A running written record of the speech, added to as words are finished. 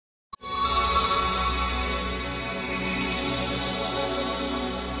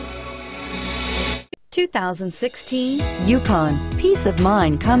2016 Yukon. Peace of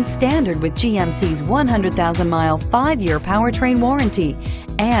mind comes standard with GMC's 100,000-mile, 5-year powertrain warranty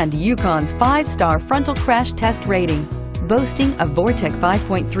and Yukon's 5-star frontal crash test rating. Boasting a Vortec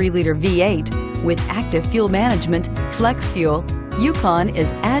 5.3-liter V8 with active fuel management, flex fuel, Yukon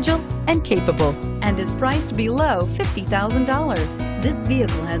is agile and capable and is priced below $50,000. This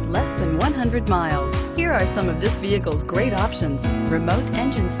vehicle has less than 100 miles. Here are some of this vehicle's great options: remote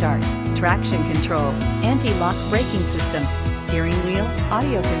engine start, traction control, anti-lock braking system, steering wheel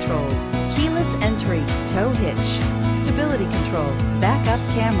audio controls, keyless entry, tow hitch, stability control, backup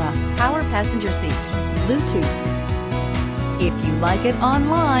camera, power passenger seat, Bluetooth. If you like it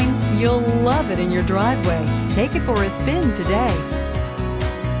online, you'll love it in your driveway. Take it for a spin today.